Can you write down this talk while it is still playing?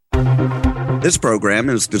This program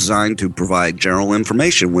is designed to provide general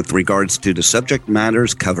information with regards to the subject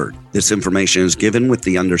matters covered. This information is given with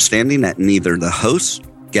the understanding that neither the hosts,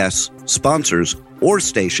 guests, sponsors, or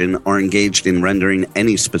station are engaged in rendering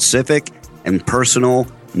any specific and personal,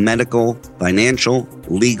 medical, financial,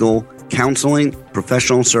 legal, counseling,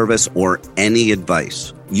 professional service, or any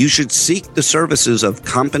advice. You should seek the services of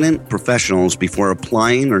competent professionals before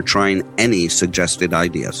applying or trying any suggested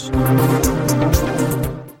ideas.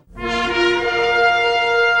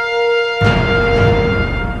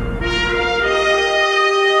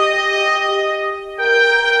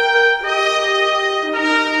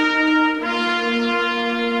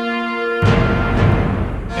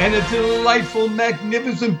 And a delightful,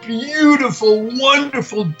 magnificent, beautiful,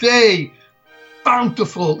 wonderful day.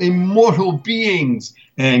 Bountiful, immortal beings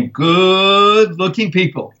and good-looking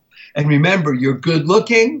people. And remember, you're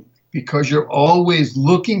good-looking because you're always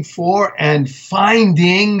looking for and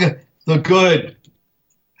finding the good.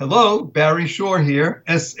 Hello, Barry Shore here,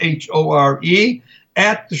 S-H-O-R-E,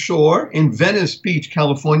 at the shore in Venice Beach,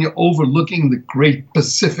 California, overlooking the great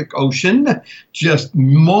Pacific Ocean, just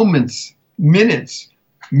moments, minutes,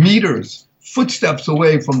 meters, footsteps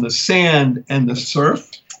away from the sand and the surf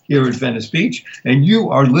here at Venice Beach, and you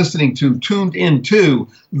are tuned into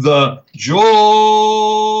the joy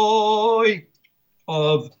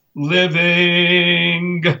of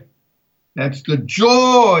living. That's the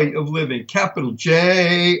joy of living, capital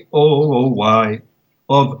J-O-Y,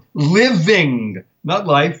 of living, not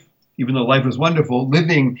life, even though life is wonderful.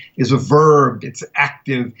 Living is a verb, it's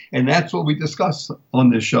active, and that's what we discuss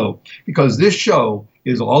on this show, because this show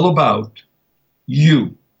is all about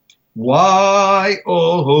you.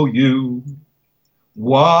 Y-O-U.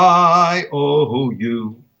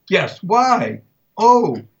 Y-O-U. Yes, why?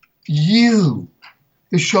 Oh, you.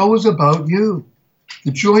 The show is about you.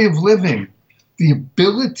 The joy of living. The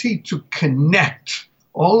ability to connect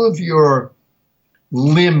all of your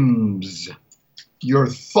limbs, your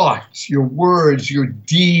thoughts, your words, your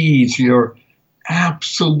deeds, your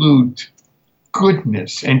absolute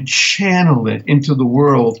goodness, and channel it into the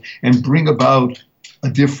world and bring about a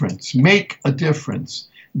difference. Make a difference.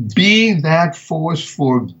 Be that force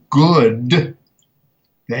for good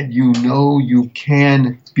that you know you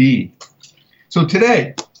can be. So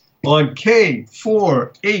today on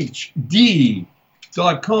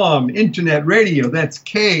K4HD.com, internet radio, that's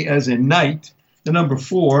K as in night, the number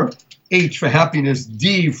 4, H for happiness,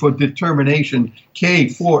 D for determination,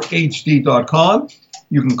 K4HD.com.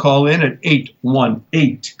 You can call in at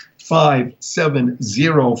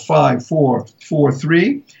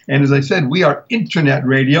 818-570-5443. And as I said, we are internet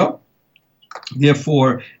radio.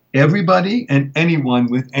 Therefore, everybody and anyone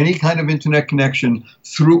with any kind of internet connection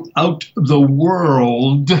throughout the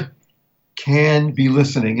world can be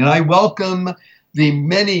listening. And I welcome the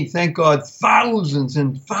many, thank God, thousands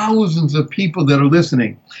and thousands of people that are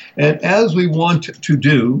listening. And as we want to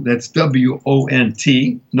do, that's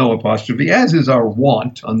W-O-N-T, no apostrophe, as is our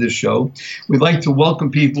want on this show, we'd like to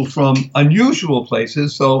welcome people from unusual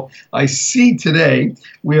places. So I see today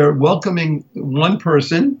we are welcoming one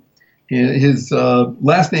person. His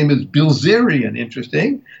last name is Bilzerian,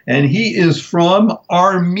 interesting, and he is from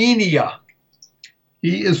Armenia.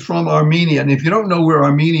 He is from Armenia. And if you don't know where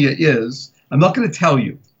Armenia is, I'm not going to tell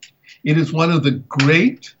you. It is one of the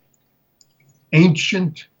great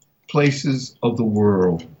ancient places of the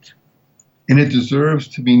world, and it deserves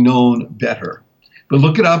to be known better. But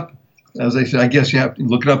look it up. As I said, I guess you have to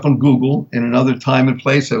look it up on Google. In another time and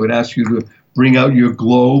place, I would ask you to bring out your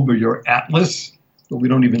globe or your atlas, but we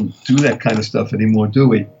don't even do that kind of stuff anymore, do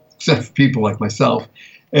we? Except for people like myself.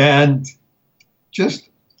 And just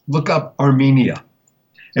look up Armenia.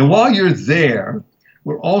 And while you're there,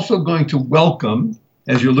 we're also going to welcome,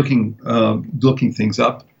 as you're looking things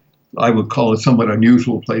up, I would call it somewhat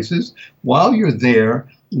unusual places. While you're there,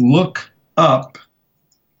 look up,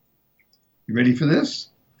 you ready for this?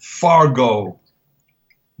 Fargo,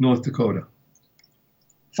 North Dakota.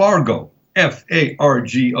 Fargo,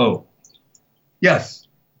 F-A-R-G-O. Yes.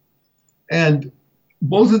 And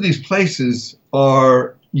both of these places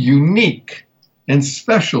are unique and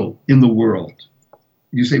special in the world.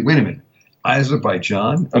 You say, wait a minute.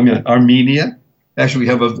 Armenia. Actually, we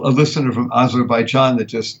have a listener from Azerbaijan that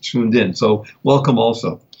just tuned in, so welcome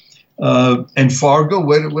also. And Fargo,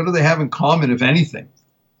 what do they have in common, if anything?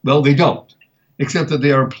 Well, they don't, except that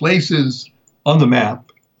they are places on the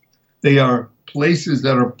map. They are places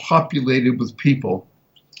that are populated with people,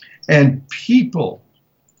 and people,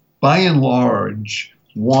 by and large,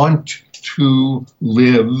 want to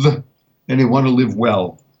live, and they want to live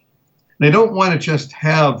well. They don't want to just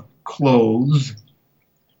have clothes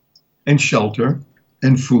and shelter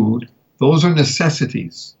and food. Those are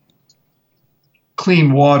necessities.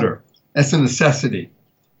 Clean water, that's a necessity.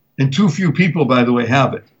 And too few people, by the way,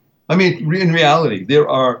 have it. I mean, in reality, there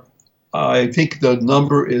are, I think the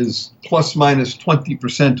number is plus minus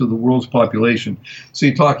 20% of the world's population. So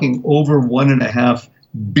you're talking over 1.5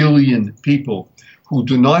 billion people who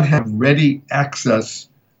do not have ready access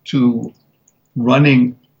to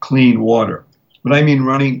running clean water. When I mean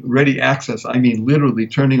running ready access, I mean literally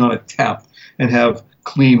turning on a tap and have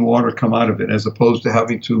clean water come out of it, as opposed to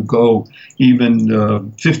having to go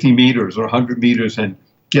even 50 meters or 100 meters and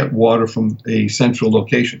get water from a central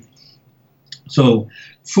location. So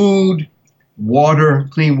food, water,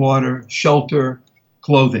 clean water, shelter,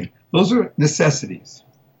 clothing, those are necessities.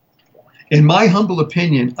 In my humble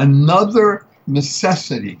opinion, another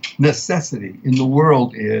necessity in the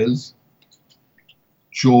world is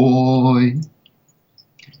joy.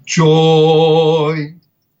 Joy.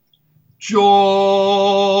 Joy.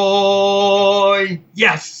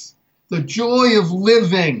 Yes, the joy of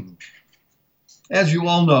living. As you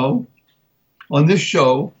all know, on this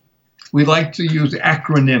show, we like to use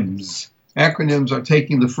acronyms. Acronyms are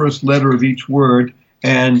taking the first letter of each word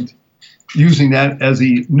and using that as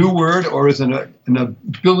a new word or as an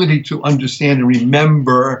ability to understand and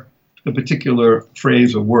remember the particular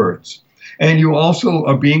phrase or words. And you also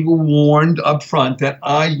are being warned up front that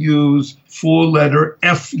I use four-letter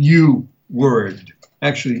FU word.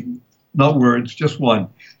 Actually, not words, just one.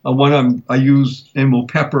 One I use and will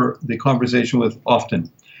pepper the conversation with often.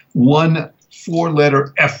 One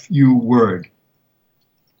four-letter FU word.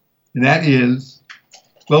 And that is,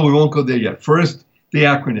 well, we won't go there yet. First, the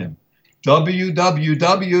acronym.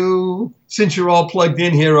 WWW. Since you're all plugged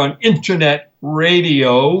in here on internet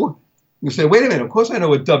radio, you say, wait a minute, of course I know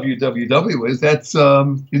what WWW is. That's,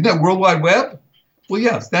 isn't that World Wide Web? Well,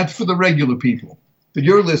 yes, that's for the regular people. But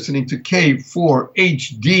you're listening to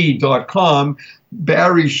K4HD.com,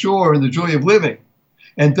 Barry Shore and the Joy of Living.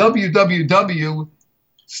 And WWW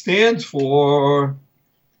stands for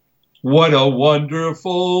What a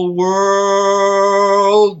Wonderful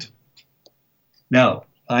World. Now,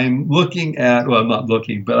 I'm looking at, well, I'm not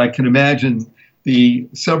looking, but I can imagine the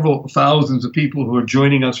several thousands of people who are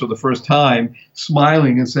joining us for the first time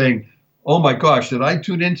smiling and saying, oh my gosh, did I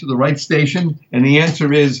tune into the right station? And the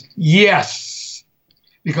answer is yes,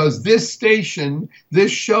 because this station,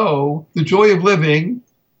 this show, The Joy of Living,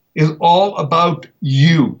 is all about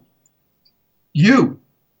you. You.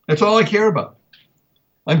 That's all I care about.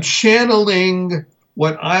 I'm channeling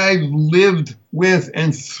what I've lived with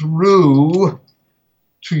and through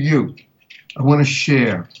to you. I want to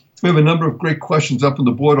share. We have a number of great questions up on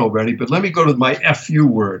the board already, but let me go to my FU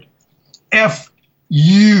word.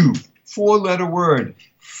 FU, four-letter word,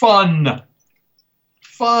 fun.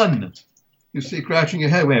 Fun. You see, scratching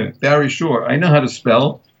your head. Wait a minute, Barry Shore. I know how to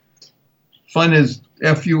spell. Fun is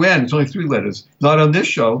F-U-N. It's only three letters. Not on this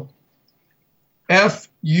show.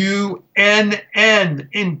 F-U-N-N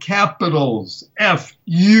in capitals.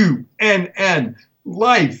 F-U-N-N.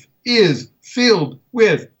 Life is filled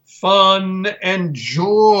with fun and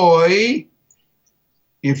joy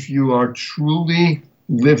if you are truly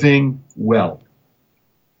living well.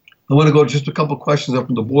 I want to go just a couple of questions up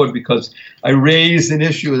on the board because I raised an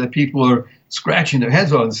issue that people are scratching their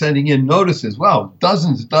heads on and sending in notices. Wow,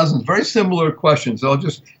 dozens, very similar questions. So I'll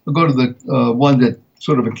go to the one that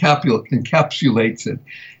sort of encapsulates it.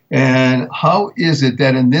 And how is it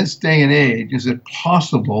that in this day and age, is it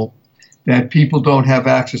possible that people don't have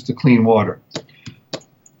access to clean water?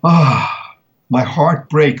 My heart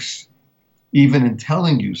breaks even in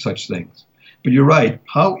telling you such things. But you're right.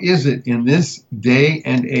 How is it in this day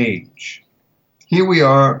and age? Here we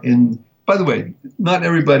are in, by the way, not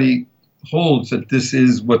everybody holds that this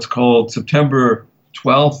is what's called September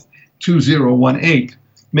 12th, 2018.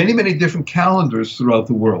 Many, many different calendars throughout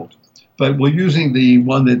the world. But we're using the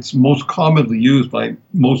one that's most commonly used by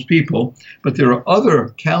most people. But there are other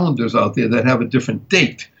calendars out there that have a different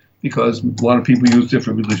date because a lot of people use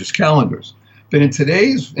different religious calendars. But in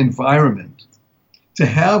today's environment, to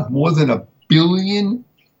have more than 1 billion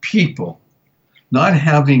people not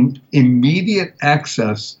having immediate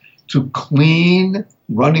access to clean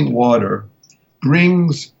running water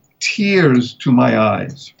brings tears to my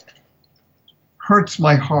eyes, hurts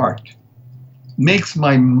my heart, makes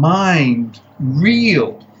my mind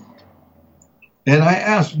reel. And I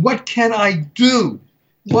ask, what can I do?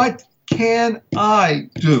 What can I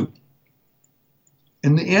do?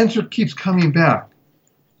 And the answer keeps coming back.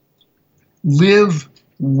 Live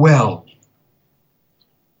well.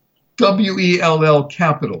 W-E-L-L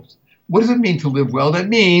capitals. What does it mean to live well? That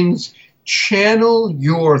means channel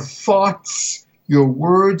your thoughts, your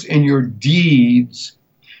words, and your deeds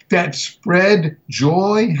that spread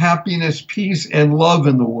joy, happiness, peace, and love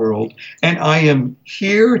in the world. And I am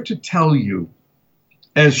here to tell you,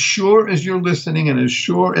 as sure as you're listening and as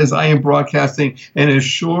sure as I am broadcasting and as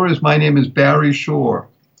sure as my name is Barry Shore,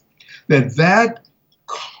 that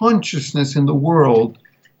consciousness in the world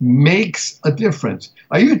makes a difference.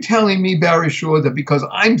 Are you telling me, Barry Shore, that because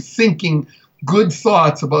I'm thinking good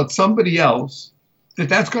thoughts about somebody else,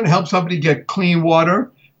 that's going to help somebody get clean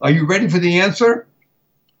water? Are you ready for the answer?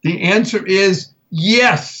 The answer is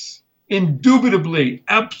yes, indubitably,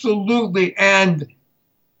 absolutely, and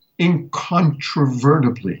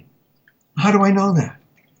incontrovertibly. How do I know that?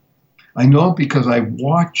 I know because I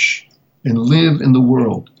watch and live in the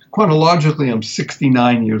world. Chronologically, I'm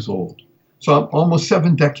 69 years old. So I'm almost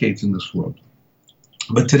 7 decades in this world.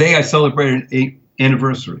 But today I celebrated an 8th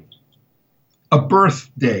anniversary. A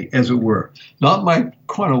birthday, as it were. Not my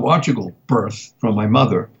chronological birth from my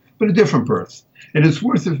mother, but a different birth. And it's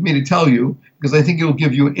worth it for me to tell you, because I think it will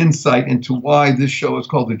give you an insight into why this show is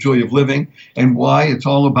called The Joy of Living and why it's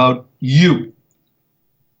all about you.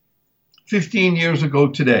 15 years ago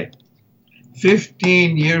today,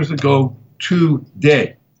 15 years ago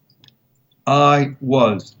today, I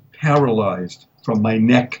was paralyzed from my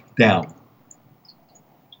neck down.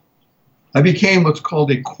 I became what's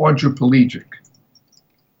called a quadriplegic.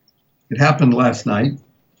 It happened last night,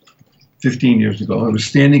 15 years ago. I was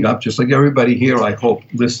standing up, just like everybody here, I hope,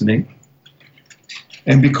 listening.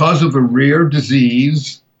 And because of a rare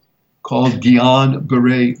disease called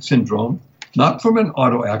Guillain-Barré syndrome, not from an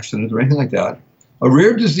auto accident or anything like that, a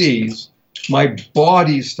rare disease, my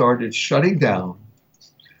body started shutting down,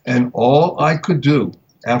 and all I could do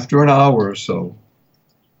after an hour or so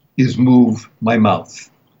is move my mouth.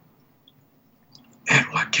 And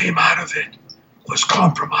what came out of it was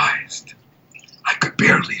compromised. I could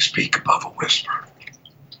barely speak above a whisper.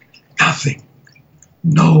 Nothing,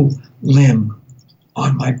 no limb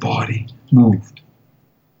on my body moved.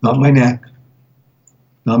 Not my neck,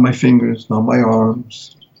 not my fingers, not my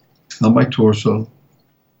arms, not my torso,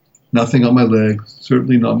 nothing on my legs,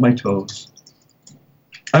 certainly not my toes.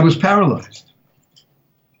 I was paralyzed.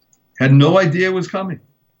 Had no idea it was coming.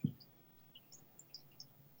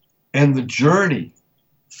 And the journey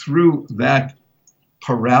through that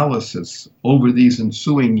paralysis over these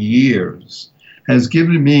ensuing years has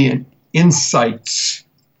given me insights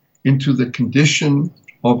into the condition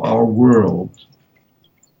of our world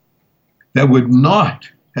that would not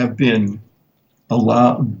have been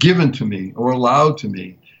given to me or allowed to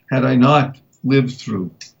me had I not lived through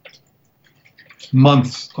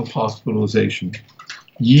months of hospitalization,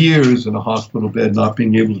 years in a hospital bed not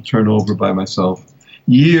being able to turn over by myself,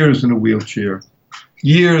 years in a wheelchair,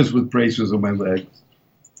 years with braces on my legs.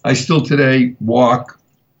 I still today walk,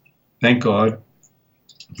 thank God,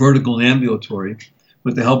 vertical and ambulatory,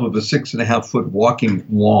 with the help of a 6.5-foot walking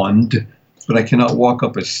wand, but I cannot walk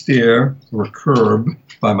up a stair or a curb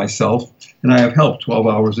by myself, and I have help 12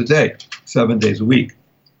 hours a day, 7 days a week.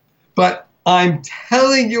 But I'm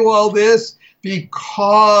telling you all this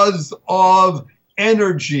because of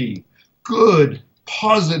energy, good,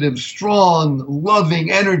 positive, strong,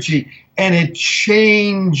 loving energy, and it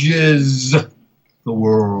changes the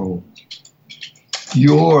world.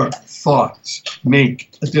 Your thoughts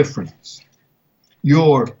make a difference.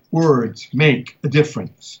 Your words make a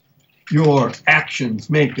difference. Your actions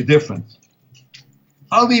make a difference.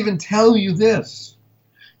 I'll even tell you this.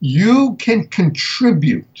 You can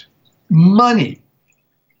contribute money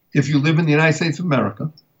if you live in the United States of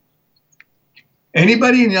America.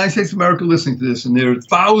 Anybody in the United States of America listening to this, and there are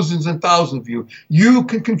thousands and thousands of you, you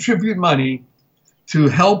can contribute money to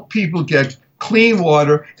help people get clean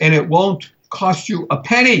water, and it won't cost you a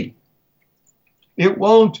penny. It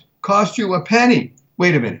won't cost you a penny.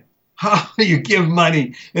 Wait a minute. How do you give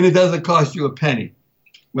money and it doesn't cost you a penny?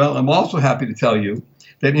 Well, I'm also happy to tell you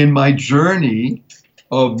that in my journey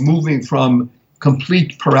of moving from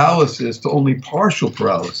complete paralysis to only partial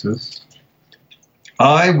paralysis,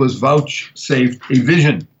 I was vouchsafed a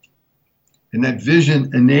vision. And that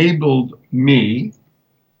vision enabled me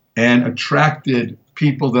and attracted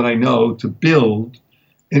people that I know to build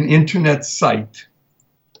an internet site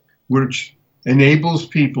which enables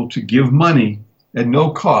people to give money at no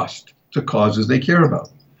cost to causes they care about.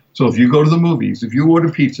 So if you go to the movies, if you order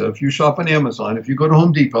pizza, if you shop on Amazon, if you go to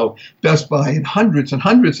Home Depot, Best Buy, and hundreds and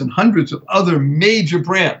hundreds and hundreds of other major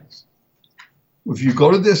brands, if you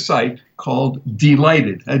go to this site called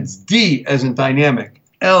Delighted, that's D as in dynamic,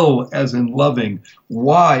 L as in loving,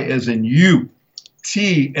 Y as in you,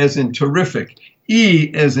 T as in terrific,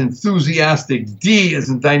 E as enthusiastic, D as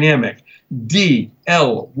in dynamic, D-L-Y-T-E-D,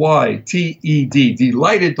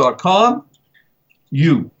 delighted.com,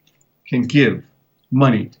 you can give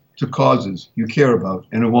money to causes you care about,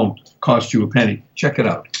 and it won't cost you a penny. Check it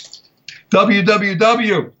out.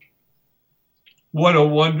 www. What a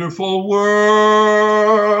wonderful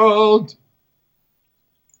world.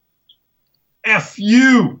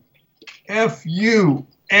 FUNN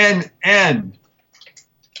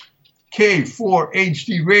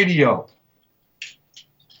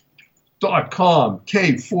K4HDRadio.com,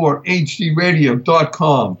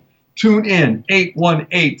 K4HDRadio.com. Tune in,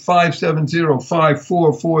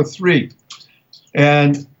 818-570-5443.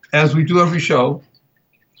 And as we do every show,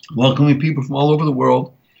 welcoming people from all over the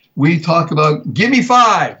world, we talk about, give me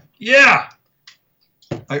 5. Yeah.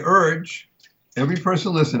 I urge every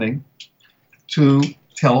person listening to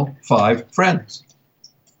tell 5 friends.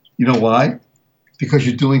 You know why? Because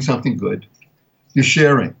you're doing something good. You're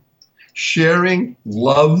sharing. Sharing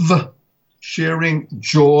love, sharing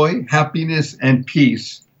joy, happiness, and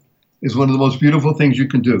peace is one of the most beautiful things you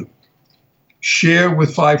can do. Share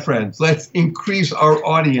with 5 friends. Let's increase our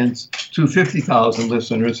audience to 50,000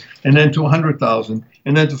 listeners, and then to 100,000,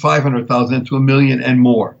 and then to 500,000, and to 1 million and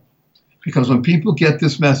more. Because when people get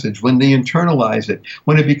this message, when they internalize it,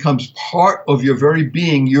 when it becomes part of your very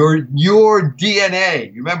being, your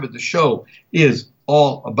DNA, remember the show is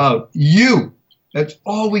all about you. That's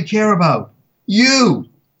all we care about. You.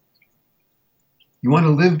 You want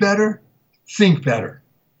to live better? Think better.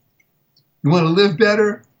 You want to live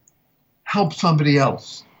better? Help somebody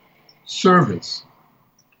else. Service.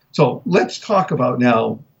 So let's talk about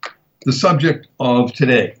now the subject of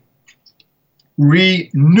today.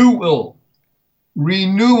 ReNEWaL.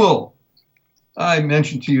 ReNEWaL. I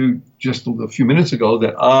mentioned to you just a few minutes ago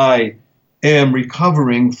that I am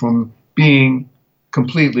recovering from being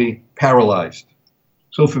completely paralyzed.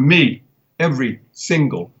 So for me, every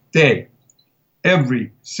single day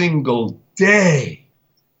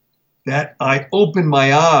that I open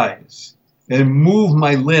my eyes and move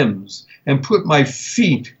my limbs and put my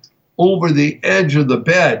feet over the edge of the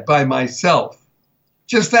bed by myself,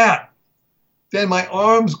 just that, then my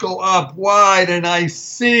arms go up wide and I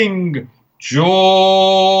sing joy.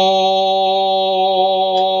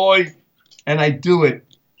 And I do it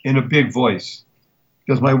in a big voice.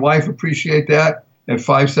 Does my wife appreciate that at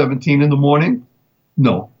 5:17 in the morning?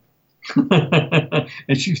 No.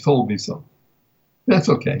 And she's told me so. That's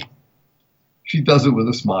okay. She does it with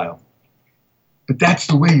a smile. But that's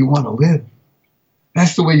the way you want to live.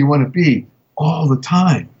 That's the way you want to be all the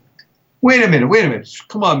time. Wait a minute.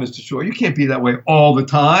 Come on, Mr. Shore. You can't be that way all the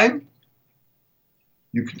time.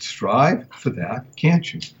 You can strive for that,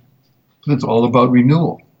 can't you? But it's all about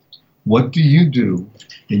renewal. What do you do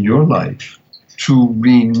in your life to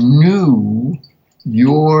renew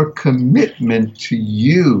your commitment to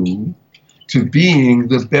you, to being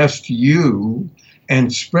the best you,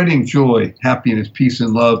 and spreading joy, happiness, peace,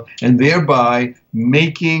 and love, and thereby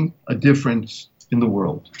making a difference in the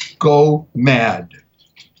world? Go mad.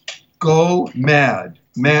 Go mad.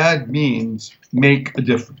 Mad means make a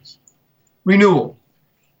difference. Renewal.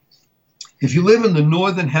 If you live in the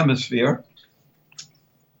northern hemisphere,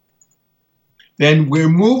 then we're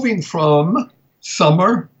moving from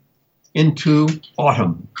summer into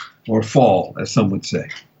autumn, or fall, as some would say.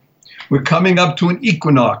 We're coming up to an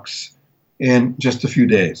equinox in just a few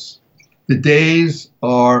days. The days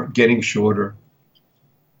are getting shorter.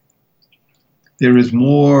 There is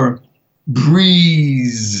more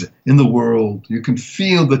breeze in the world. You can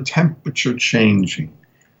feel the temperature changing.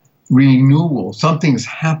 Renewal. Something's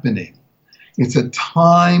happening. It's a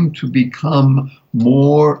time to become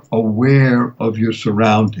more aware of your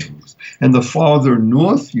surroundings. And the farther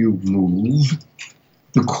north you move,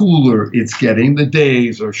 the cooler it's getting. The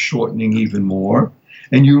days are shortening even more.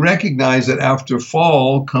 And you recognize that after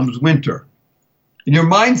fall comes winter. And your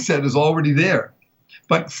mindset is already there.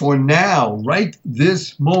 But for now, right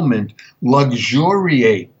this moment,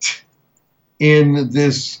 luxuriate in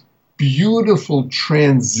this beautiful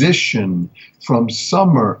transition from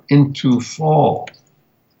summer into fall.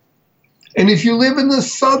 And if you live in the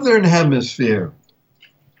southern hemisphere,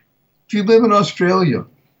 if you live in Australia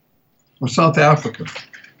or South Africa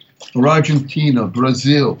or Argentina,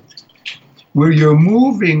 Brazil, where you're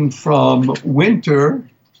moving from winter,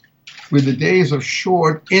 where the days are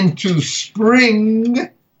short, into spring,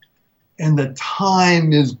 and the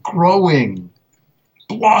time is growing.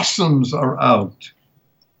 Blossoms are out.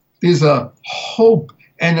 There's a hope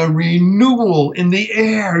and a renewal in the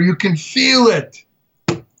air. You can feel it.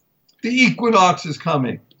 The equinox is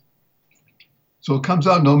coming. So it comes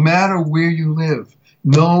out no matter where you live.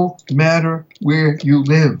 No matter where you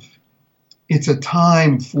live. It's a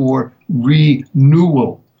time for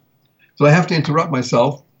renewal. So I have to interrupt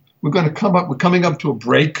myself. We're coming up to a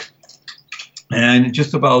break. And in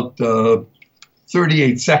just about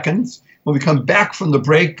 38 seconds, when we come back from the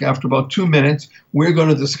break after about 2 minutes, we're going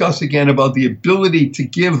to discuss again about the ability to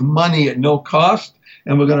give money at no cost.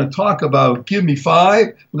 And we're going to talk about Give Me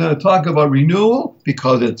Five. We're going to talk about ReNEWaL,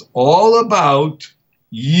 because it's all about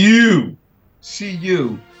you. See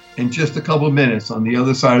you in just a couple of minutes on the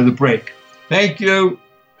other side of the break. Thank you.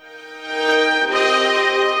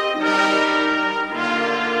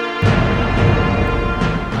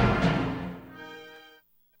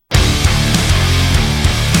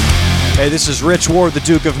 Hey, this is Rich Ward, the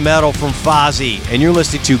Duke of Metal from Fozzy, and you're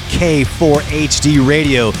listening to K4HD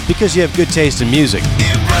Radio because you have good taste in music.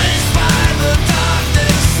 Embraced by the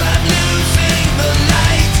darkness, I'm losing the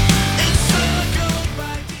light, encircled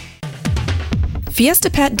by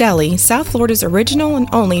Fiesta Pet Deli, South Florida's original and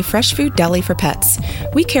only fresh food deli for pets.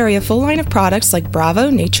 We carry a full line of products like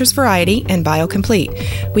Bravo, Nature's Variety, and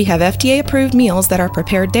BioComplete. We have FDA-approved meals that are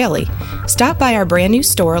prepared daily. Stop by our brand new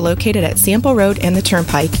store located at Sample Road and the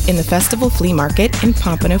Turnpike in the Festival Flea Market in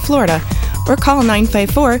Pompano, Florida, or call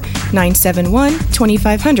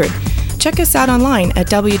 954-971-2500. Check us out online at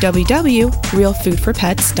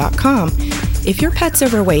www.realfoodforpets.com. If your pet's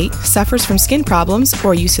overweight, suffers from skin problems,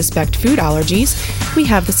 or you suspect food allergies, we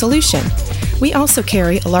have the solution. We also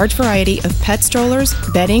carry a large variety of pet strollers,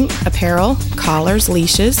 bedding, apparel, collars,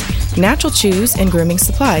 leashes, natural chews, and grooming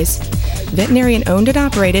supplies. Veterinarian owned and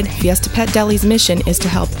operated, Fiesta Pet Deli's mission is to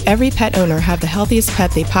help every pet owner have the healthiest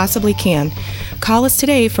pet they possibly can. Call us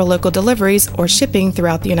today for local deliveries or shipping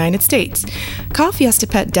throughout the United States. Call Fiesta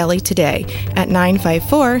Pet Deli today at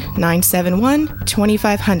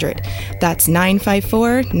 954-971-2500. That's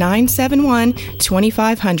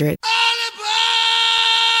 954-971-2500.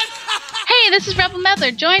 Hey, this is Rebel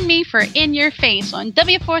Medler. Join me for In Your Face on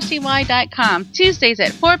W4CY.com, Tuesdays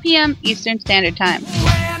at 4 p.m. Eastern Standard Time.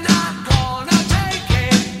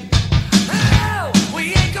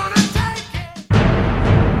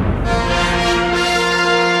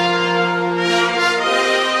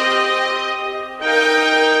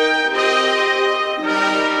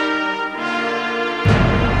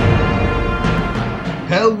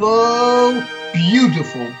 Hello,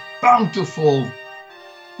 beautiful, bountiful,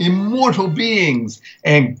 immortal beings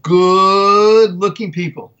and good-looking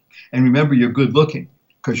people. And remember, you're good-looking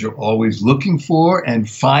because you're always looking for and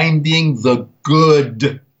finding the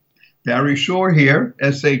good. Barry Shore here,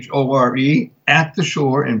 S-H-O-R-E, at the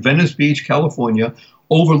shore in Venice Beach, California,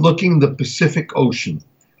 overlooking the Pacific Ocean.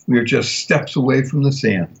 We are just steps away from the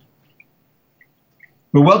sand.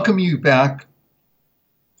 We welcome you back.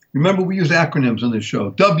 Remember, we use acronyms on this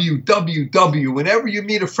show. WWW. Whenever you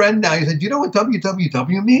meet a friend now, you say, do you know what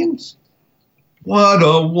WWW means? What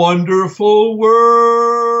a wonderful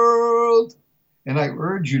world. And I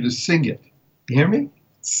urge you to sing it. You hear me?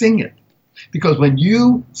 Sing it. Because when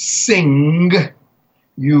you sing,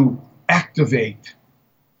 you activate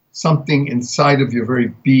something inside of your very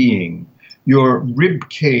being. Your rib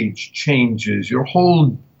cage changes. Your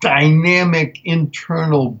whole dynamic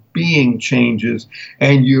internal being changes,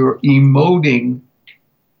 and you're emoting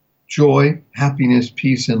joy, happiness,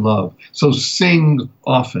 peace, and love. So sing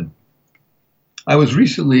often. I was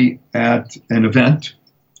recently at an event.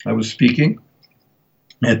 I was speaking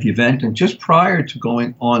at the event, and just prior to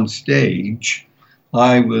going on stage,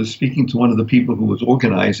 I was speaking to one of the people who was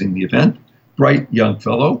organizing the event, bright young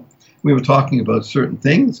fellow. We were talking about certain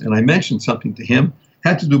things, and I mentioned something to him.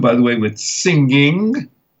 Had to do, by the way, with singing,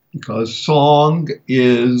 because song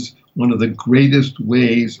is one of the greatest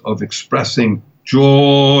ways of expressing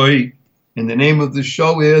joy. And the name of the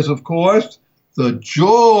show is, of course, The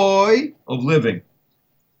Joy of Living.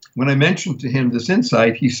 When I mentioned to him this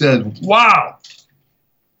insight, he said, wow,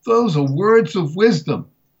 those are words of wisdom.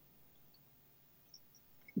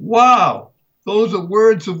 Wow, those are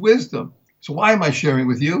words of wisdom. So why am I sharing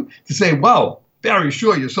with you? To say, wow, Barry,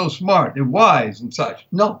 sure, you're so smart and wise and such.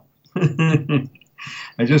 No.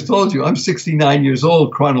 I just told you, I'm 69 years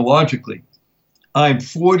old chronologically. I'm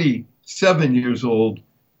 47 years old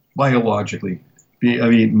biologically,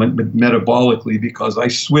 metabolically, because I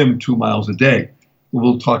swim 2 miles a day.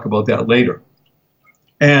 We'll talk about that later.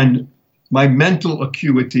 And my mental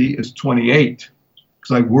acuity is 28,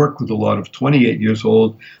 because I work with a lot of 28 years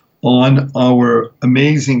old on our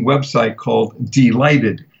amazing website called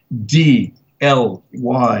Delighted, D-L-Y-T-E-D,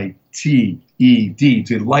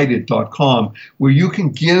 delighted.com, where you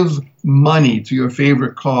can give money to your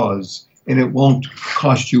favorite cause and it won't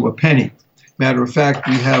cost you a penny. Matter of fact,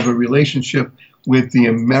 we have a relationship with the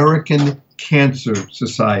American Cancer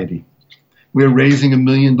Society. We're raising $1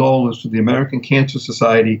 million for the American Cancer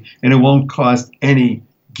Society, and it won't cost any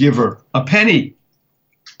giver a penny.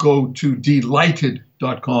 Go to delighted.com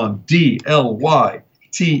dlyted.com,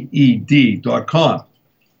 DLYTED.com.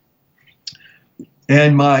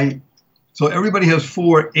 And so everybody has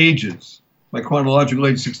 4 ages. My chronological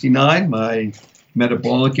age is 69. My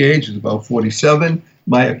metabolic age is about 47.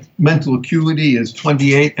 My mental acuity is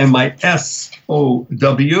 28. And my SOW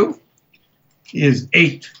is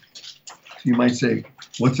 8. So you might say,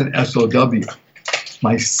 what's an SOW?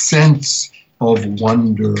 My sense of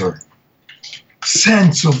wonder.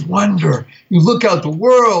 Sense of wonder. You look out the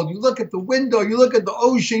world, you look at the window, you look at the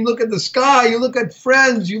ocean, you look at the sky, you look at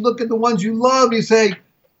friends, you look at the ones you love, you say,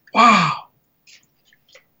 wow,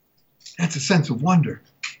 that's a sense of wonder.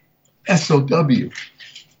 SOW.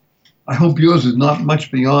 I hope yours is not much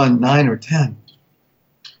beyond 9 or 10.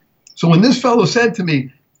 So when this fellow said to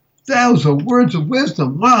me, those are words of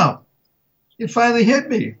wisdom, wow, it finally hit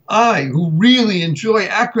me. I, who really enjoy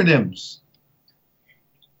acronyms,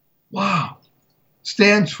 wow,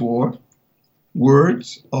 stands for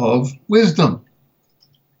words of wisdom.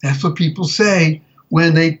 That's what people say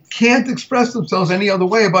when they can't express themselves any other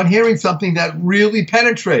way about hearing something that really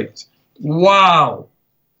penetrates. Wow.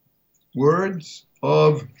 Words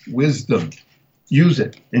of wisdom. Use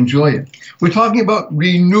it. Enjoy it. We're talking about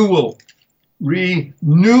renewal.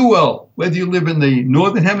 ReNEWaL. Whether you live in the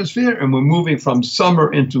northern hemisphere and we're moving from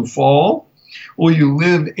summer into fall, or you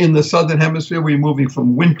live in the southern hemisphere where you're moving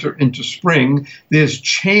from winter into spring, there's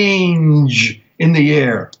change in the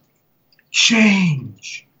air.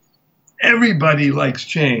 Change. Everybody likes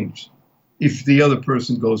change if the other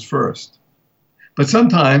person goes first. But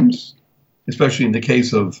sometimes, especially in the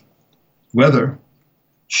case of weather,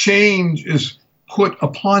 change is put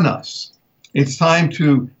upon us. It's time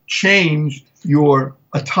to change your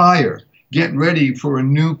attire. Get ready for a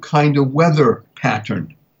new kind of weather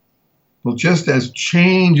pattern. Well, just as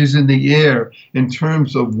change is in the air in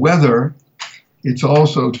terms of weather, it's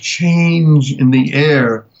also change in the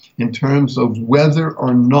air in terms of whether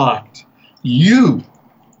or not you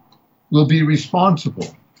will be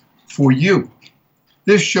responsible for you.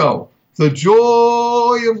 This show, The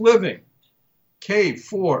Joy of Living,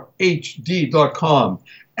 K4HD.com,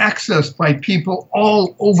 accessed by people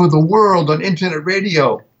all over the world on internet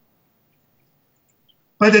radio,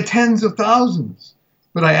 by the tens of thousands.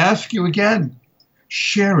 But I ask you again,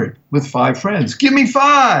 share it with 5 friends. Give me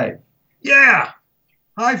 5. Yeah.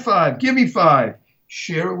 High five. Give me 5.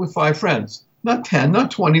 Share it with 5 friends. Not 10,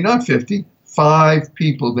 not 20, not 50. 5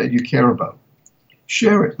 people that you care about.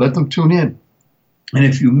 Share it. Let them tune in. And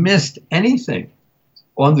if you missed anything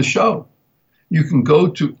on the show, you can go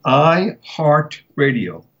to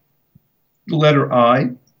iHeartRadio. The letter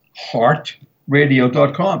I,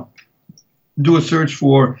 heartradio.com. Do a search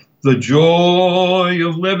for The Joy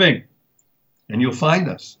of Living, and you'll find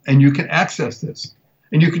us, and you can access this,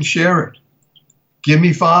 and you can share it. Give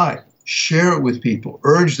me 5. Share it with people.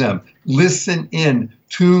 Urge them. Listen in.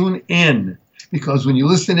 Tune in. Because when you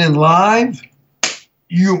listen in live,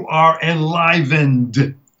 you are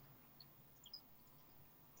enlivened.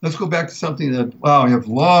 Let's go back to something that, wow, I have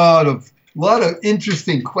a lot of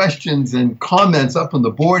interesting questions and comments up on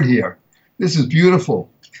the board here. This is beautiful.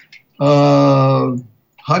 How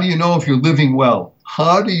do you know if you're living well?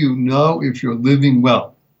 How do you know if you're living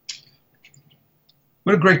well?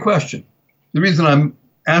 What a great question. The reason I'm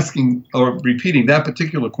asking or repeating that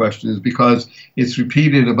particular question is because it's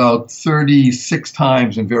repeated about 36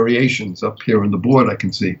 times in variations up here on the board I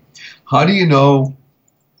can see. How do you know,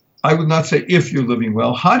 I would not say if you're living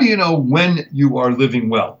well, how do you know when you are living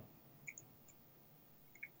well?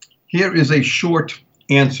 Here is a short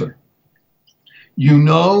answer. You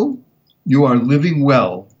know you are living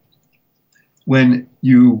well when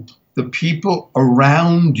the people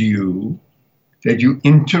around you that you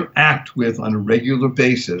interact with on a regular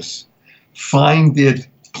basis find it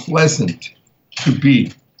pleasant to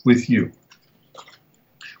be with you.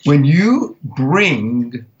 When you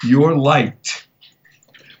bring your light,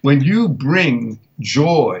 when you bring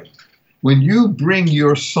joy, when you bring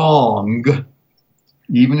your song,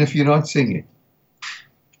 even if you're not singing,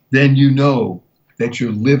 then you know that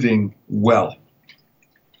you're living well.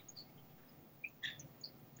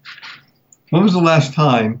 When was the last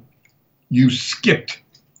time you skipped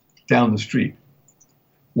down the street?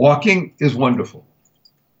 Walking is wonderful.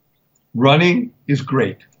 Running is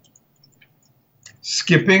great.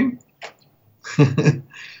 Skipping,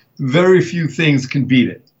 very few things can beat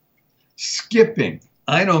it. Skipping,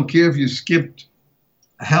 I don't care if you skipped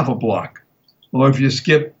half a block or if you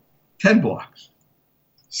skip 10 blocks.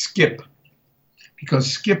 Skip.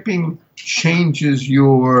 Because skipping changes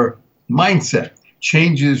your mindset,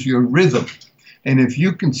 changes your rhythm. And if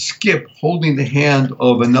you can skip holding the hand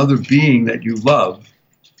of another being that you love,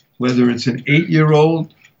 whether it's an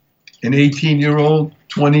 8-year-old, an 18-year-old,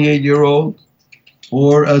 28-year-old,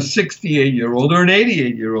 or a 68-year-old, or an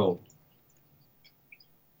 88-year-old,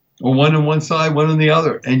 or one on one side, one on the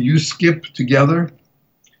other, and you skip together,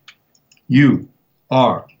 you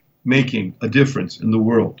are making a difference in the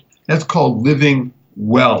world. That's called living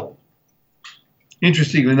well.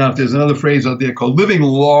 Interestingly enough, there's another phrase out there called living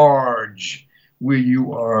large, where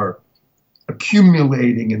you are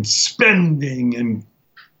accumulating and spending and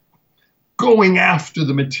going after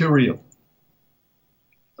the material.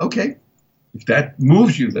 Okay, if that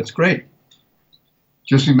moves you, that's great.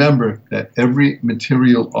 Just remember that every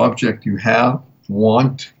material object you have,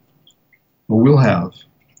 want, or will have,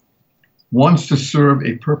 wants to serve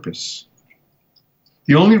a purpose.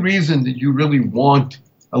 The only reason that you really want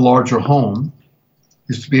a larger home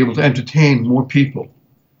is to be able to entertain more people,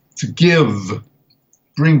 to give,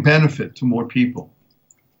 bring benefit to more people.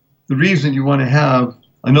 The reason you want to have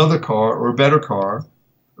another car or a better car,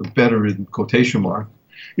 better in quotation mark,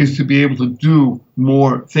 is to be able to do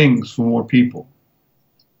more things for more people.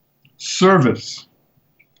 Service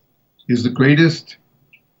is the greatest,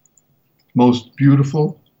 most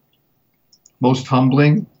beautiful, most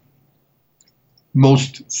humbling,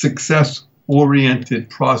 most success-oriented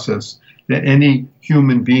process that any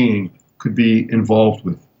human being could be involved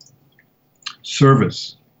with.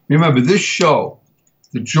 Service. Remember, this show,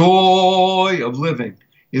 The Joy of Living,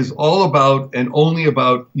 is all about and only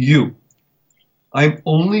about you. I'm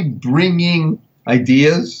only bringing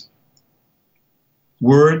ideas,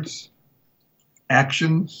 words,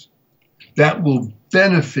 actions that will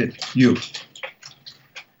benefit you.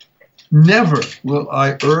 Never will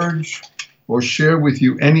I urge or share with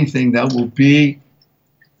you anything that will be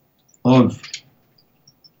of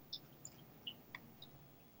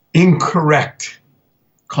incorrect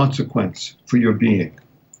consequence for your being.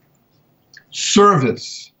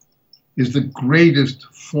 Service is the greatest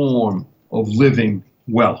form of living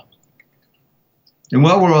well. And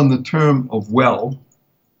while we're on the term of well,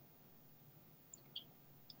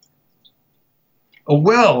 a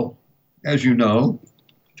well, as you know,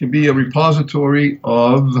 can be a repository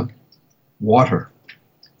of water.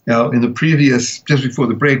 Now, in the previous, just before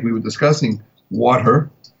the break, we were discussing water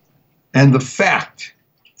and the fact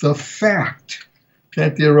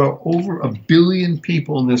that there are over 1 billion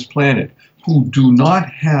people on this planet who do not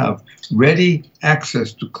have ready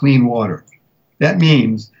access to clean water. That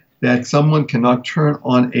means that someone cannot turn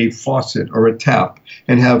on a faucet or a tap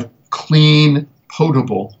and have clean,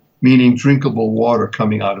 potable, meaning drinkable water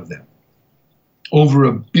coming out of them. Over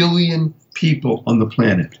 1 billion people on the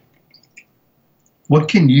planet. What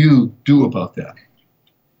can you do about that?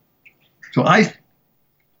 So I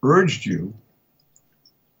urged you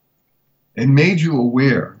and made you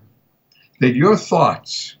aware that your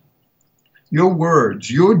thoughts, your words,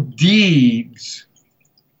 your deeds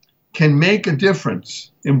can make a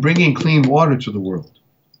difference in bringing clean water to the world.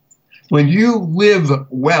 When you live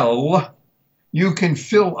well, you can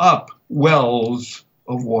fill up wells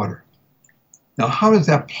of water. Now, how is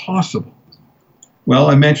that possible? Well,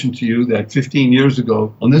 I mentioned to you that 15 years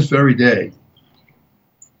ago, on this very day,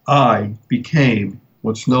 I became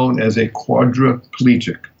what's known as a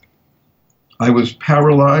quadriplegic. I was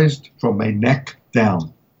paralyzed from my neck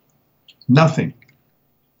down. Nothing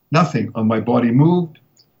on my body moved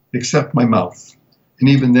except my mouth. And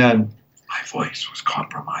even then, my voice was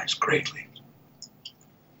compromised greatly.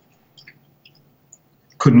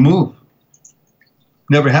 Couldn't move.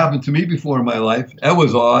 Never happened to me before in my life. That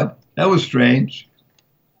was odd. That was strange.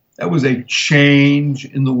 That was a change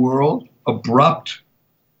in the world, abrupt,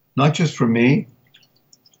 not just for me,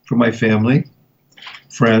 for my family,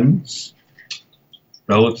 friends,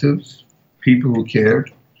 relatives, people who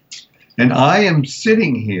cared. And I am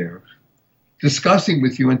sitting here discussing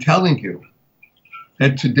with you and telling you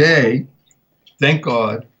that today, thank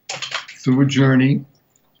God, through a journey,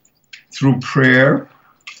 through prayer,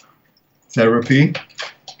 therapy,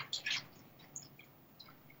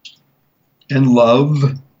 and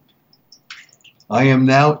love, I am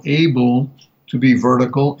now able to be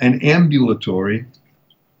vertical and ambulatory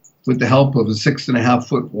with the help of a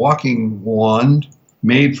 6.5-foot walking wand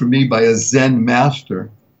made for me by a Zen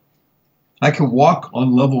master. I can walk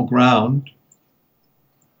on level ground,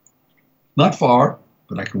 not far,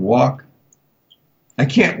 but I can walk. I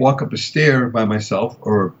can't walk up a stair by myself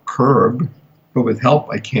or a curb, but with help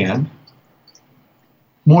I can.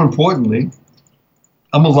 More importantly,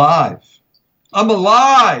 I'm alive. I'm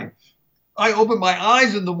alive. I open my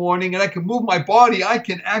eyes in the morning and I can move my body. I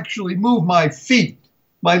can actually move my feet,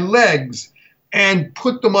 my legs, and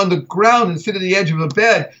put them on the ground and sit at the edge of a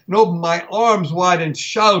bed and open my arms wide and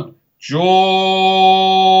shout, Joy.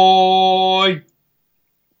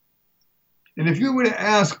 And if you were to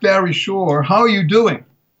ask Barry Shore, how are you doing?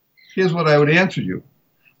 Here's what I would answer you.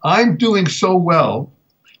 I'm doing so well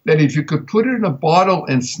that if you could put it in a bottle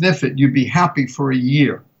and sniff it, you'd be happy for a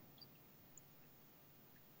year.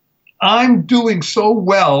 I'm doing so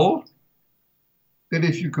well that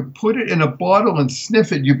if you could put it in a bottle and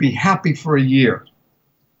sniff it, you'd be happy for a year.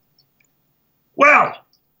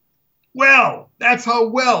 Well, that's how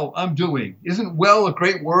well I'm doing. Isn't well a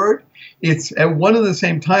great word? It's at one and the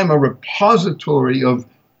same time a repository of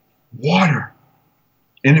water.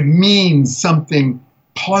 And it means something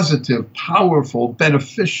positive, powerful,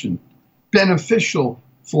 beneficial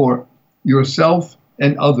for yourself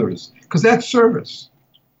and others. Because that's service.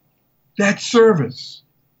 That's service.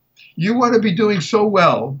 You want to be doing so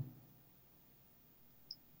well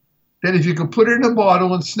that if you could put it in a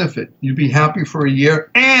bottle and sniff it, you'd be happy for a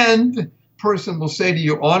year. And person will say to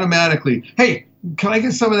you automatically, hey, can I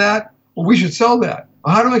get some of that? Well, we should sell that.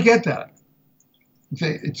 How do I get that? You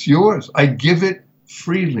say, it's yours. I give it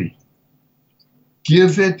freely.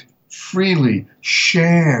 Give it freely.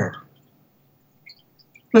 Share.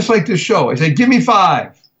 Just like this show. I say, give me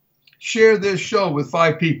 5. Share this show with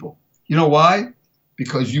 5 people. You know why?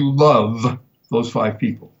 Because you love those 5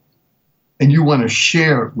 people. And you want to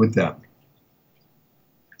share with them.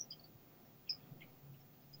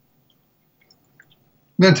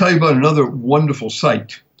 I'm going to tell you about another wonderful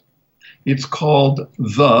site. It's called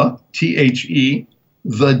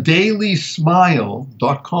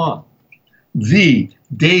thedailysmile.com.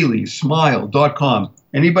 Thedailysmile.com.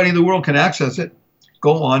 Anybody in the world can access it.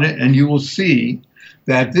 Go on it and you will see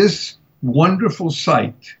that this wonderful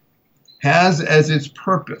site has as its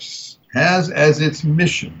purpose, has as its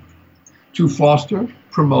mission to foster,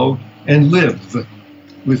 promote, and live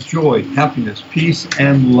with joy, happiness, peace,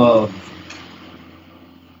 and love.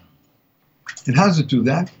 And how does it do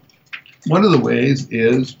that? One of the ways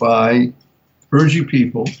is by urging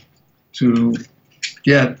people to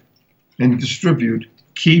get and distribute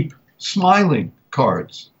Keep Smiling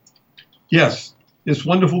cards. Yes, this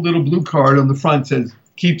wonderful little blue card on the front says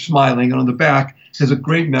Keep Smiling, and on the back has a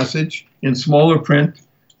great message in smaller print,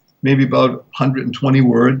 maybe about 120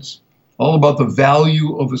 words, all about the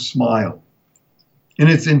value of a smile. And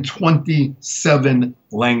it's in 27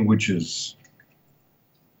 languages.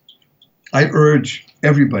 I urge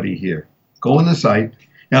everybody here, go on the site.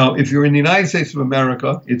 Now, if you're in the United States of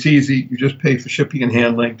America, it's easy. You just pay for shipping and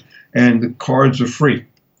handling, and the cards are free.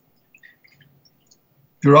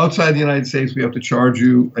 If you're outside the United States, we have to charge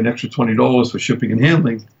you an extra $20 for shipping and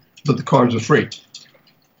handling, but the cards are free.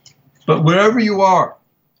 But wherever you are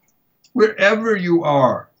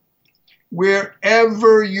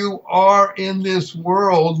in this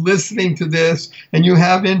world listening to this, and you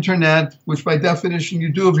have internet, which by definition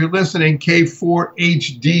you do if you're listening,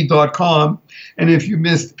 k4hd.com. And if you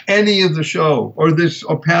missed any of the show or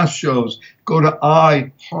past shows, go to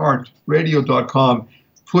iHeartRadio.com,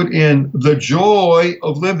 put in The Joy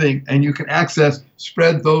of Living, and you can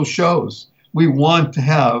spread those shows. We want to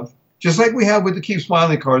have, just like we have with the Keep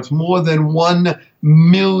Smiling cards, more than 1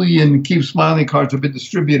 million Keep Smiling cards have been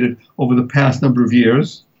distributed over the past number of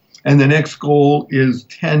years. And the next goal is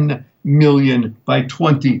 10 million by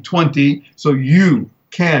 2020. So you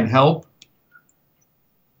can help.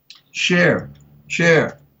 Share,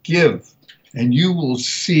 give, and you will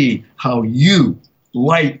see how you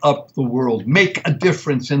light up the world, make a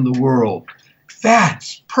difference in the world.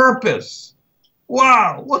 That's purpose.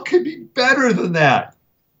 Wow, what could be better than that?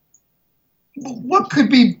 What could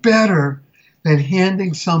be better than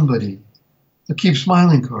handing somebody a Keep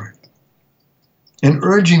Smiling card and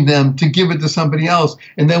urging them to give it to somebody else?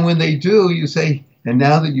 And then when they do, you say, and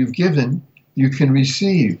now that you've given, you can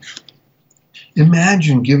receive.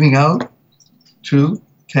 Imagine giving out 2,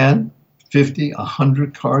 10, 50,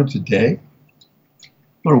 100 cards a day,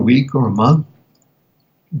 or a week, or a month.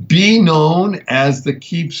 Be known as the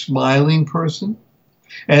Keep Smiling person.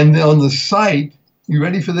 And on the site, you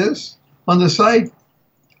ready for this? On the site,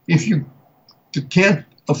 if you can't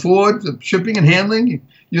afford the shipping and handling, you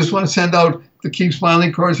just want to send out the Keep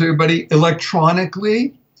Smiling cards to everybody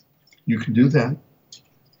electronically, you can do that.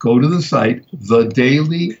 Go to the site,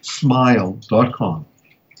 thedailysmile.com,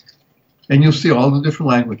 and you'll see all the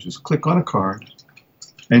different languages. Click on a card,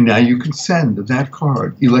 and now you can send that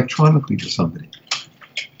card electronically to somebody.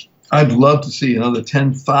 I'd love to see another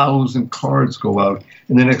 10,000 cards go out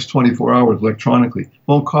in the next 24 hours electronically.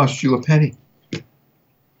 Won't cost you a penny.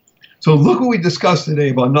 So look what we discussed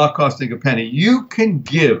today about not costing a penny. You can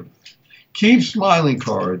give Keep Smiling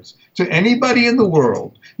cards to anybody in the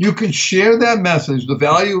world. You can share that message, the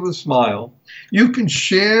value of a smile. You can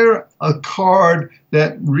share a card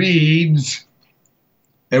that reads,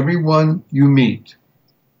 everyone you meet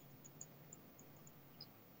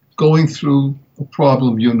going through a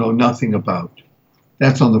problem you know nothing about.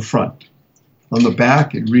 That's on the front. On the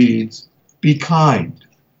back, it reads, be kind,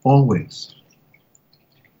 always.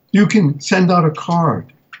 You can send out a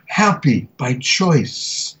card, happy by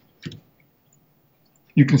choice.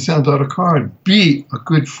 You can send out a card, be a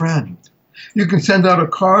good friend. You can send out a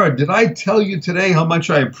card, did I tell you today how much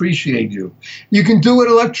I appreciate you? You can do it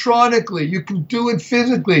electronically. You can do it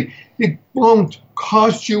physically. It won't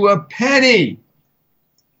cost you a penny.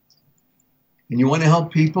 And you want to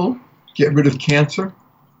help people get rid of cancer?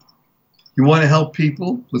 You want to help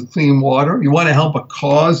people with clean water? You want to help a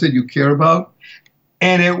cause that you care about?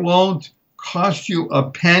 And it won't cost you a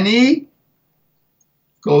penny?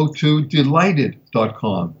 Go to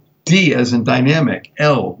delighted.com. D as in dynamic,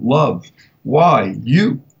 L, love, Y,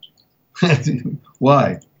 you.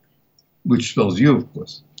 Y, which spells you, of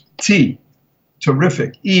course. T,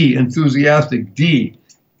 terrific. E, enthusiastic. D,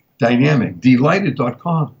 dynamic.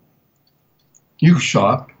 Delighted.com. You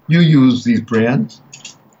shop. You use these brands.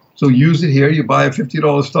 So use it here. You buy a $50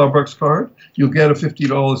 Starbucks card. You'll get a $50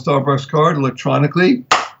 Starbucks card electronically.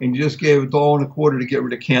 And you just gave $1.25 to get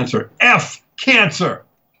rid of cancer. F, cancer.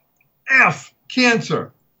 F,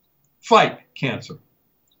 cancer. Fight cancer.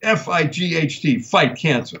 F-I-G-H-T, fight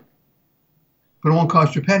cancer. But it won't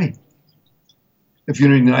cost you a penny. If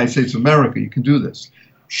you're in the United States of America, you can do this.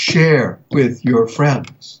 Share with your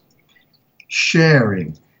friends.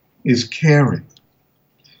 Sharing is caring.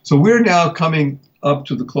 So we're now coming up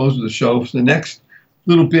to the close of the show. For the next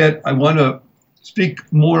little bit, I want to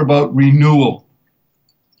speak more about renewal.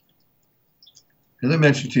 As I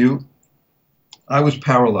mentioned to you, I was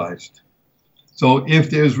paralyzed. So if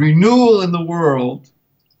there's renewal in the world,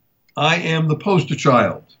 I am the poster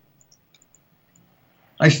child.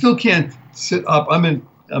 I still can't sit up.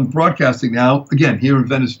 I'm broadcasting now, again, here in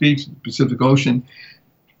Venice Beach, Pacific Ocean,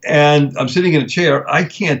 and I'm sitting in a chair. I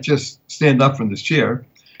can't just stand up from this chair.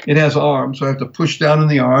 It has arms, so I have to push down on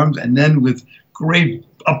the arms, and then with great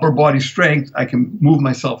upper body strength, I can move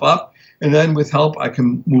myself up, and then with help, I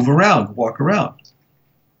can move around, walk around.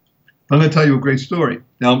 I'm going to tell you a great story.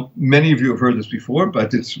 Now, many of you have heard this before,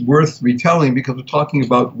 but it's worth retelling because we're talking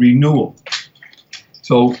about renewal.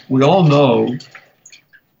 So we all know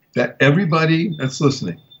that everybody that's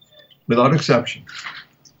listening, without exception,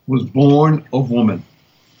 was born of woman.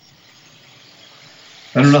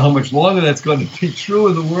 I don't know how much longer that's going to be true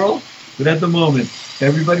in the world, but at the moment,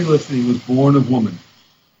 everybody listening was born of woman.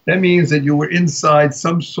 That means that you were inside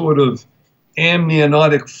some sort of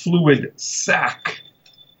amniotic fluid sac,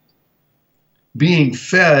 being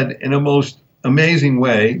fed in a most amazing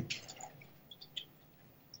way,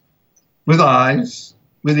 with eyes,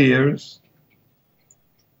 with ears,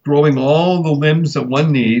 growing all the limbs that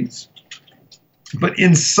one needs, but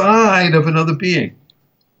inside of another being.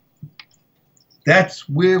 That's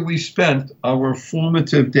where we spent our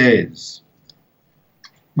formative days.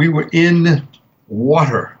 We were in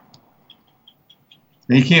water.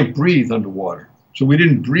 And you can't breathe underwater. So we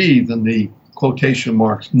didn't breathe in the quotation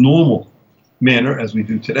marks normal manner as we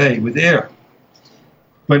do today with air.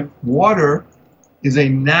 But water is a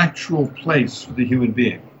natural place for the human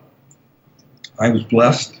being. I was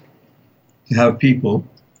blessed to have people,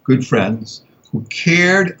 good friends, who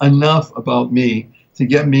cared enough about me to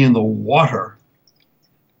get me in the water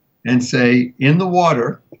and say, in the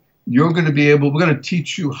water, we're going to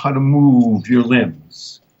teach you how to move your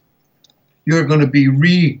limbs. You're going to be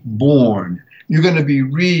reborn. You're going to be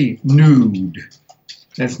renewed.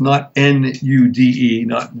 That's not N-U-D-E,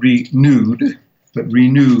 not renewed, but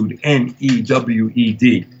renewed,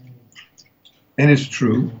 N-E-W-E-D. And it's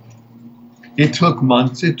true. It took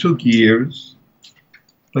months, it took years,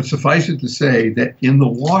 but suffice it to say that in the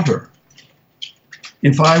water,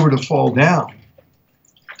 if I were to fall down,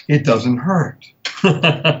 it doesn't hurt.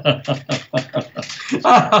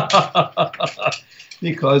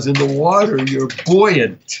 Because in the water, you're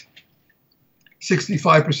buoyant.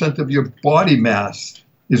 65% of your body mass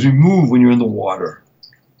is removed when you're in the water.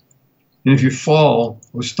 And if you fall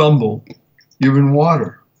or stumble, you're in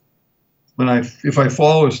water. If I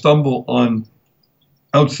fall or stumble on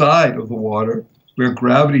outside of the water, where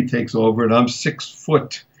gravity takes over, and I'm 6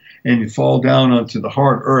 foot, and you fall down onto the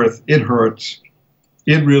hard earth, it hurts.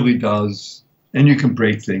 It really does. And you can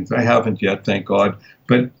break things. I haven't yet, thank God.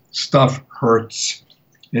 But stuff hurts.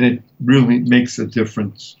 And it really makes a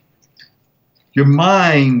difference. Your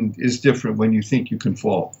mind is different when you think you can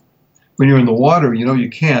fall. When you're in the water, you know you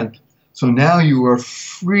can't. So now you are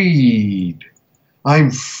freed.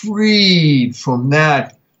 I'm freed from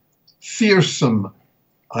that fearsome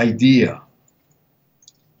idea.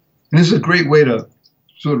 And this is a great way to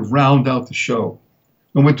sort of round out the show.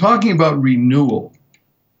 When we're talking about renewal,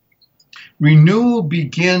 renewal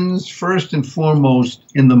begins first and foremost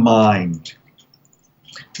in the mind.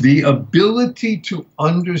 The ability to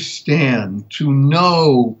understand, to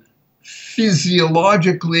know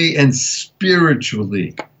physiologically and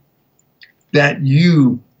spiritually that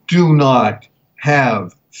you do not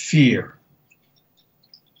have fear.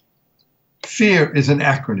 Fear is an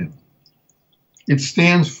acronym. It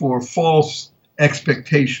stands for false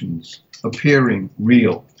expectations appearing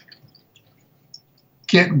real.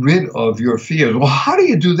 Get rid of your fears. Well, how do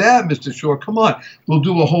you do that, Mr. Shore? Come on. We'll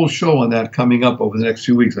do a whole show on that coming up over the next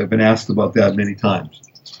few weeks. I've been asked about that many times.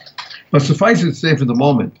 But suffice it to say for the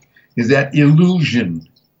moment is that illusion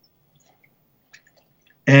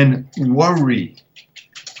and worry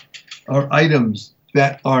are items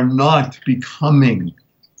that are not becoming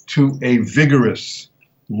to a vigorous,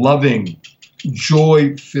 loving,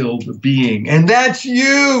 joy-filled being. And that's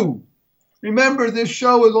you. Remember, this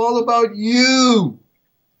show is all about you.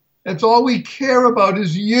 That's all we care about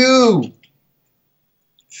is you.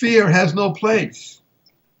 Fear has no place.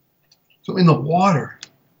 So in the water,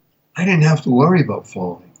 I didn't have to worry about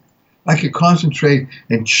falling. I could concentrate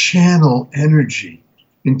and channel energy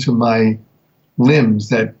into my limbs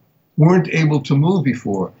that weren't able to move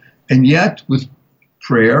before. And yet, with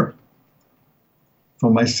prayer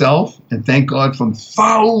from myself, and thank God from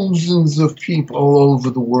thousands of people all over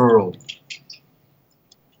the world,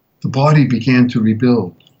 the body began to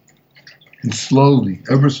rebuild. And slowly,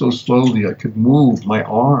 ever so slowly, I could move my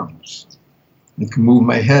arms. I could move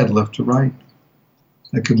my head left to right.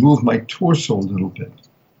 I could move my torso a little bit.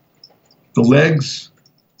 The legs,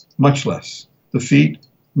 much less. The feet,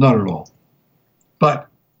 not at all. But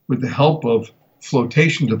with the help of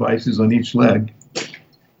flotation devices on each leg,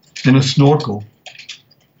 and a snorkel,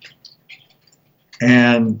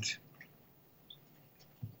 and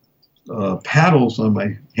paddles on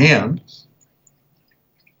my hands,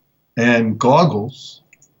 and goggles,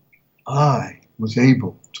 I was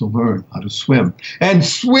able to learn how to swim. And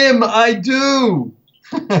swim I do!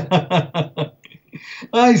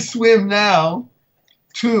 I swim now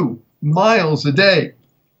 2 miles a day,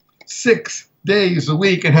 6 days a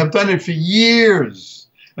week, and have done it for years,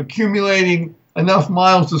 accumulating enough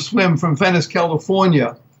miles to swim from Venice,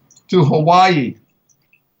 California to Hawaii,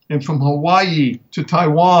 and from Hawaii to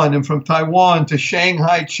Taiwan, and from Taiwan to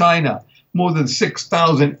Shanghai, China, more than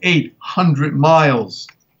 6,800 miles.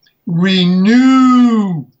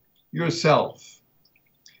 Renew yourself.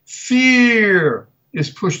 Fear is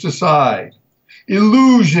pushed aside.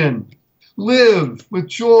 Illusion. Live with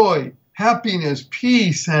joy, happiness,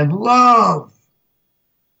 peace, and love.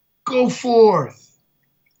 Go forth.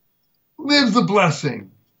 Live the blessing.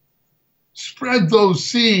 Spread those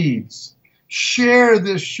seeds. Share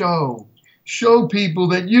this show. Show people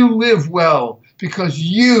that you live well because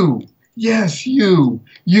you, yes, you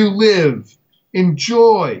live in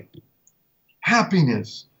joy,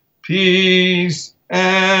 happiness, peace,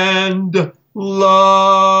 and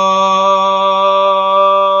love.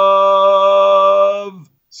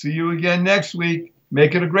 See you again next week.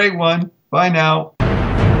 Make it a great one. Bye now.